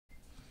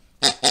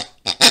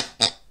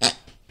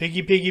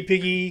Piggy, piggy,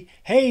 piggy.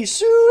 Hey,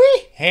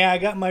 Suey. Hey, I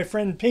got my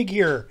friend Pig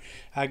here.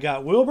 I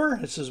got Wilbur.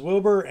 This is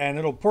Wilbur and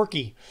little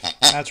Porky.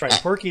 That's right.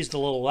 Porky's the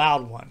little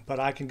loud one. But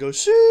I can go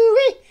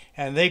Suey.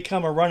 And they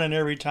come a running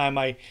every time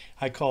I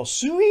call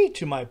Suey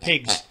to my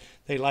pigs.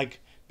 They like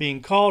being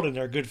called and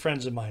they're good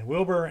friends of mine.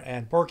 Wilbur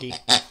and Porky.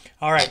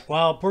 All right.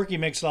 Well, Porky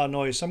makes a lot of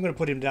noise, so I'm going to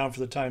put him down for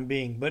the time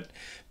being. But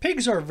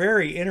pigs are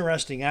very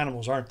interesting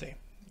animals, aren't they?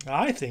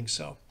 I think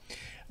so.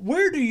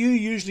 Where do you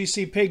usually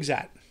see pigs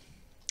at?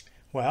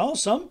 Well,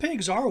 some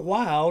pigs are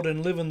wild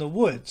and live in the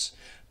woods,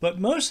 but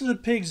most of the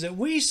pigs that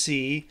we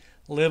see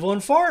live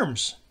on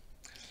farms.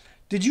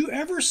 Did you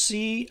ever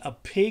see a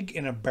pig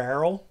in a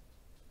barrel?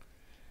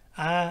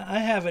 I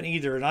haven't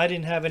either, and I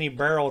didn't have any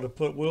barrel to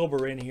put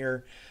Wilbur in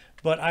here,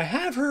 but I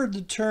have heard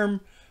the term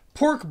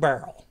pork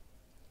barrel.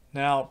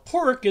 Now,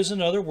 pork is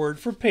another word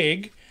for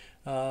pig.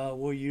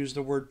 We'll use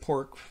the word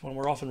pork when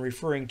we're often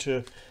referring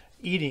to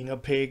eating a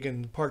pig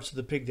and parts of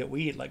the pig that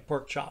we eat, like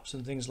pork chops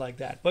and things like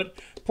that. But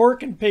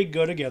pork and pig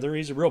go together.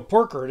 He's a real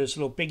porker, this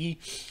little piggy.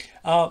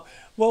 Well,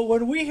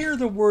 when we hear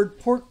the word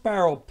pork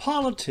barrel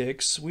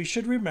politics, we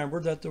should remember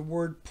that the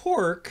word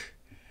pork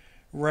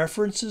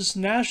references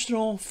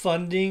national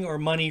funding or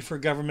money for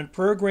government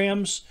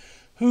programs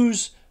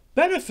whose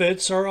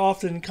benefits are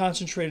often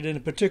concentrated in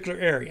a particular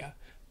area,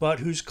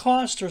 but whose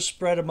costs are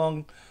spread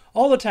among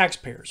all the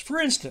taxpayers. For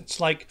instance,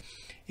 like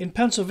in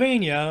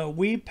Pennsylvania,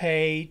 we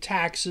pay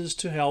taxes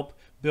to help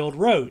build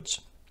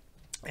roads.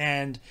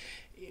 And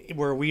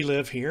where we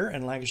live here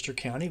in Lancaster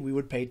County, we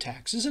would pay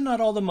taxes, and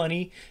not all the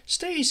money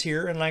stays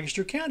here in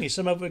Lancaster County.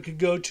 Some of it could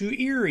go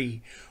to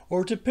Erie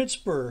or to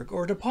Pittsburgh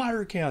or to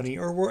Potter County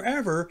or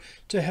wherever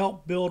to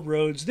help build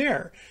roads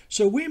there.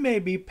 So we may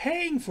be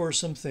paying for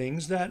some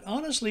things that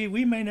honestly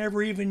we may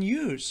never even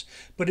use,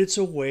 but it's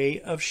a way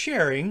of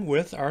sharing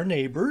with our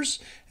neighbors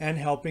and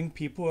helping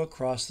people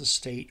across the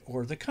state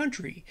or the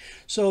country.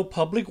 So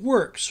public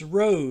works,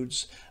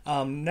 roads,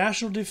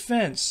 national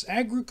defense,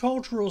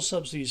 agricultural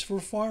subsidies for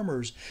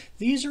farmers,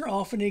 these are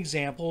often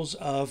examples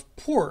of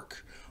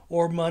pork,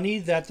 or money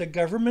that the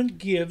government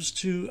gives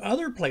to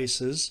other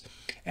places,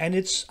 and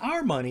it's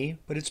our money,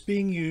 but it's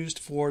being used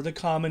for the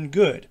common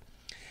good.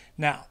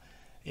 Now,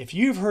 if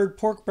you've heard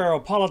pork barrel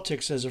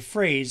politics as a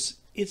phrase,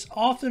 it's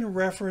often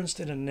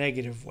referenced in a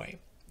negative way.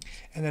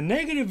 And the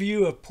negative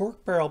view of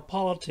pork barrel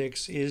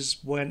politics is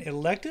when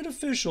elected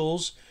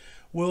officials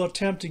will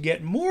attempt to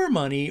get more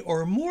money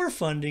or more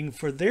funding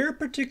for their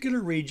particular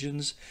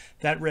regions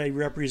that they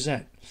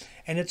represent.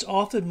 And it's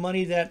often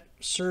money that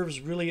serves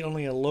really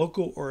only a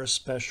local or a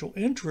special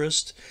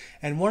interest.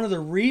 And one of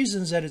the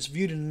reasons that it's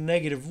viewed in a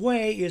negative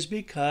way is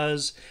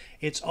because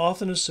it's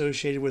often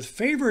associated with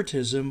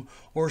favoritism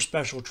or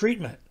special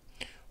treatment.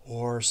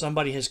 Or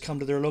somebody has come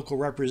to their local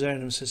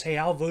representative and says, hey,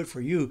 I'll vote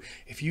for you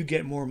if you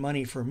get more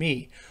money for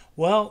me.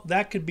 Well,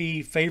 that could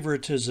be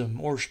favoritism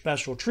or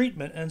special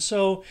treatment. And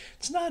so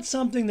it's not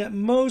something that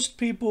most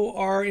people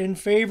are in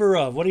favor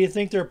of. What do you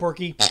think there,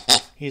 Porky?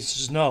 He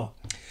says, no.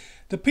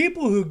 The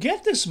people who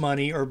get this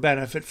money or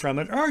benefit from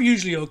it are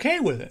usually okay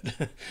with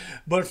it.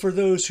 But for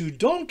those who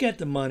don't get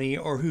the money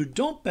or who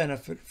don't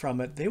benefit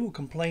from it, they will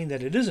complain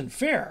that it isn't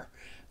fair.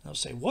 They'll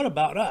say, what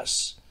about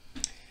us?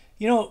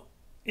 You know,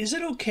 is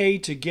it okay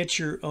to get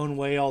your own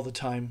way all the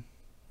time?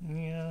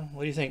 Yeah,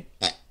 what do you think?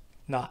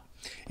 Not.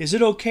 Is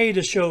it okay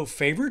to show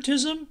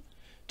favoritism?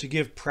 To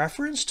give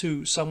preference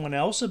to someone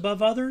else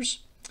above others?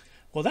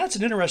 Well, that's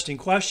an interesting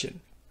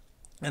question.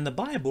 And the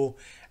Bible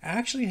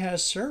actually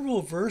has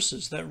several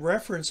verses that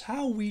reference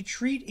how we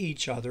treat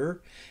each other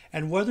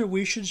and whether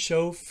we should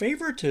show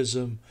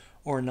favoritism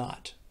or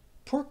not.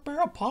 Pork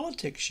barrel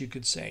politics, you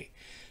could say.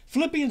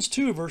 Philippians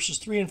 2 verses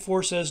 3 and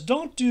 4 says,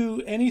 don't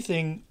do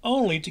anything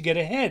only to get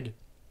ahead.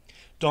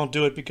 Don't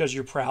do it because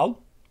you're proud.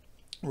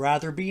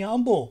 Rather be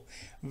humble.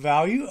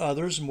 Value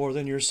others more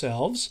than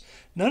yourselves.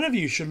 None of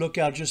you should look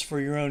out just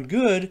for your own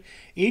good.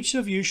 Each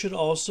of you should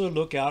also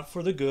look out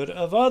for the good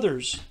of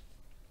others.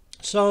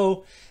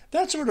 So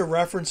that sort of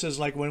references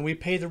like when we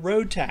pay the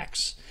road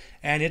tax,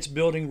 and it's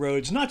building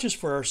roads not just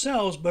for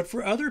ourselves, but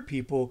for other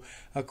people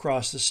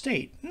across the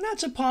state. And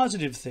that's a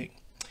positive thing.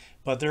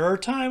 But there are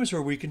times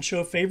where we can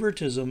show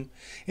favoritism.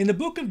 In the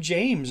book of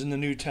James in the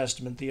New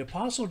Testament, the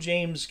Apostle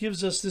James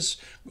gives us this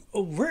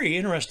very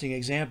interesting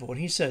example. And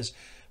he says,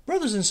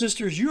 brothers and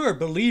sisters, you are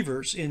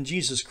believers in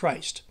Jesus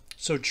Christ,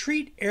 so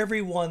treat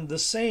everyone the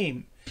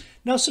same.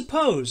 Now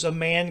suppose a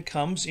man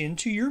comes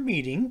into your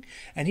meeting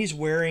and he's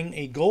wearing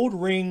a gold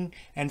ring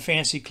and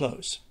fancy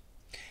clothes.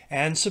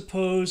 And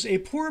suppose a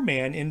poor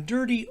man in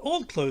dirty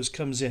old clothes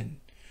comes in.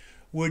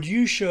 Would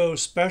you show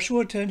special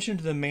attention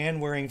to the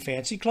man wearing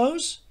fancy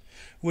clothes?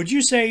 Would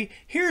you say,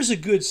 here's a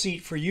good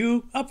seat for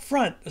you up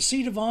front, a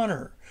seat of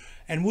honor?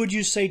 And would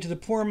you say to the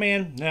poor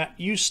man, nah,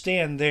 you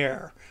stand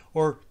there,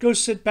 or go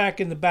sit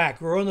back in the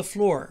back or on the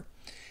floor?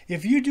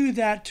 If you do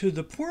that to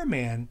the poor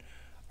man,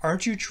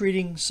 aren't you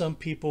treating some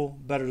people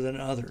better than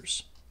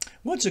others?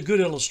 What's a good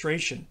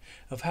illustration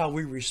of how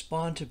we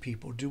respond to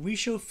people? Do we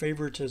show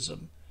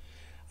favoritism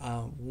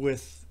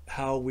with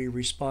how we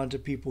respond to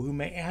people who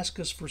may ask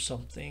us for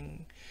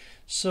something.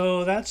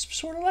 So that's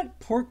sort of like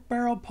pork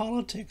barrel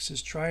politics,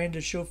 is trying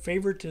to show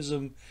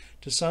favoritism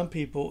to some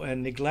people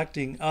and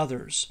neglecting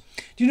others.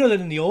 Do you know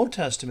that in the Old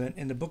Testament,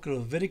 in the book of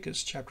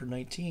Leviticus, chapter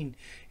 19,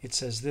 it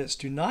says this: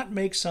 do not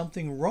make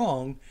something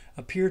wrong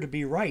appear to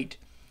be right.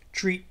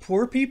 Treat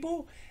poor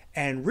people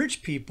and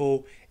rich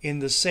people in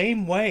the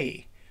same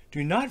way.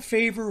 Do not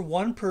favor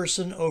one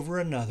person over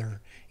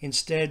another.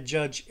 Instead,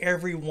 judge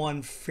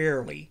everyone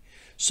fairly.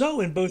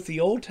 So in both the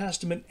Old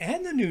Testament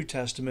and the New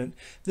Testament,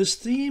 this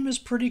theme is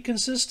pretty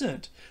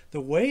consistent. The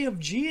way of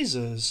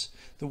Jesus,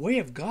 the way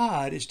of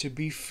God, is to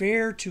be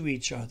fair to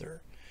each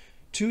other,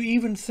 to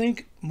even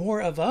think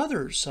more of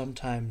others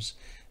sometimes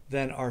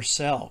than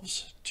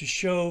ourselves, to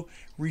show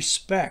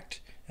respect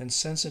and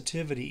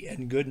sensitivity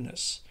and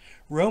goodness.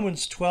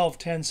 Romans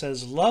 12:10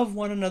 says, love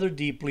one another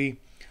deeply,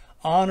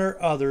 honor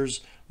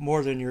others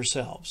more than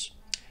yourselves.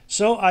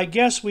 So I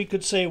guess we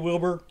could say,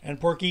 Wilbur and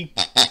Porky,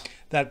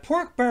 that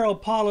pork barrel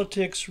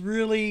politics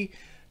really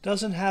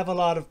doesn't have a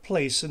lot of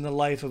place in the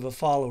life of a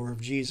follower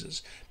of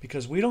Jesus,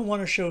 because we don't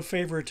want to show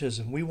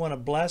favoritism. We want to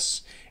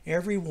bless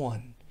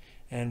everyone,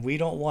 and we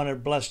don't want to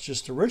bless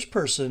just the rich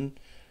person.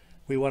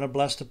 We want to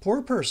bless the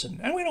poor person,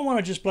 and we don't want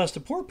to just bless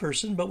the poor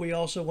person, but we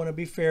also want to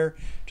be fair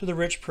to the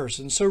rich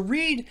person. So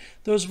read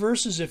those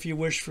verses, if you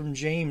wish, from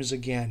James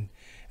again,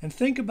 and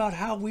think about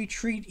how we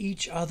treat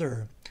each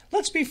other.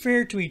 Let's be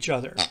fair to each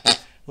other.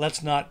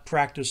 Let's not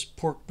practice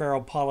pork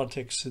barrel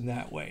politics in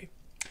that way.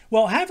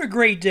 Well, have a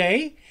great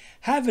day.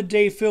 Have a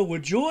day filled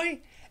with joy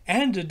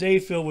and a day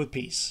filled with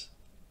peace.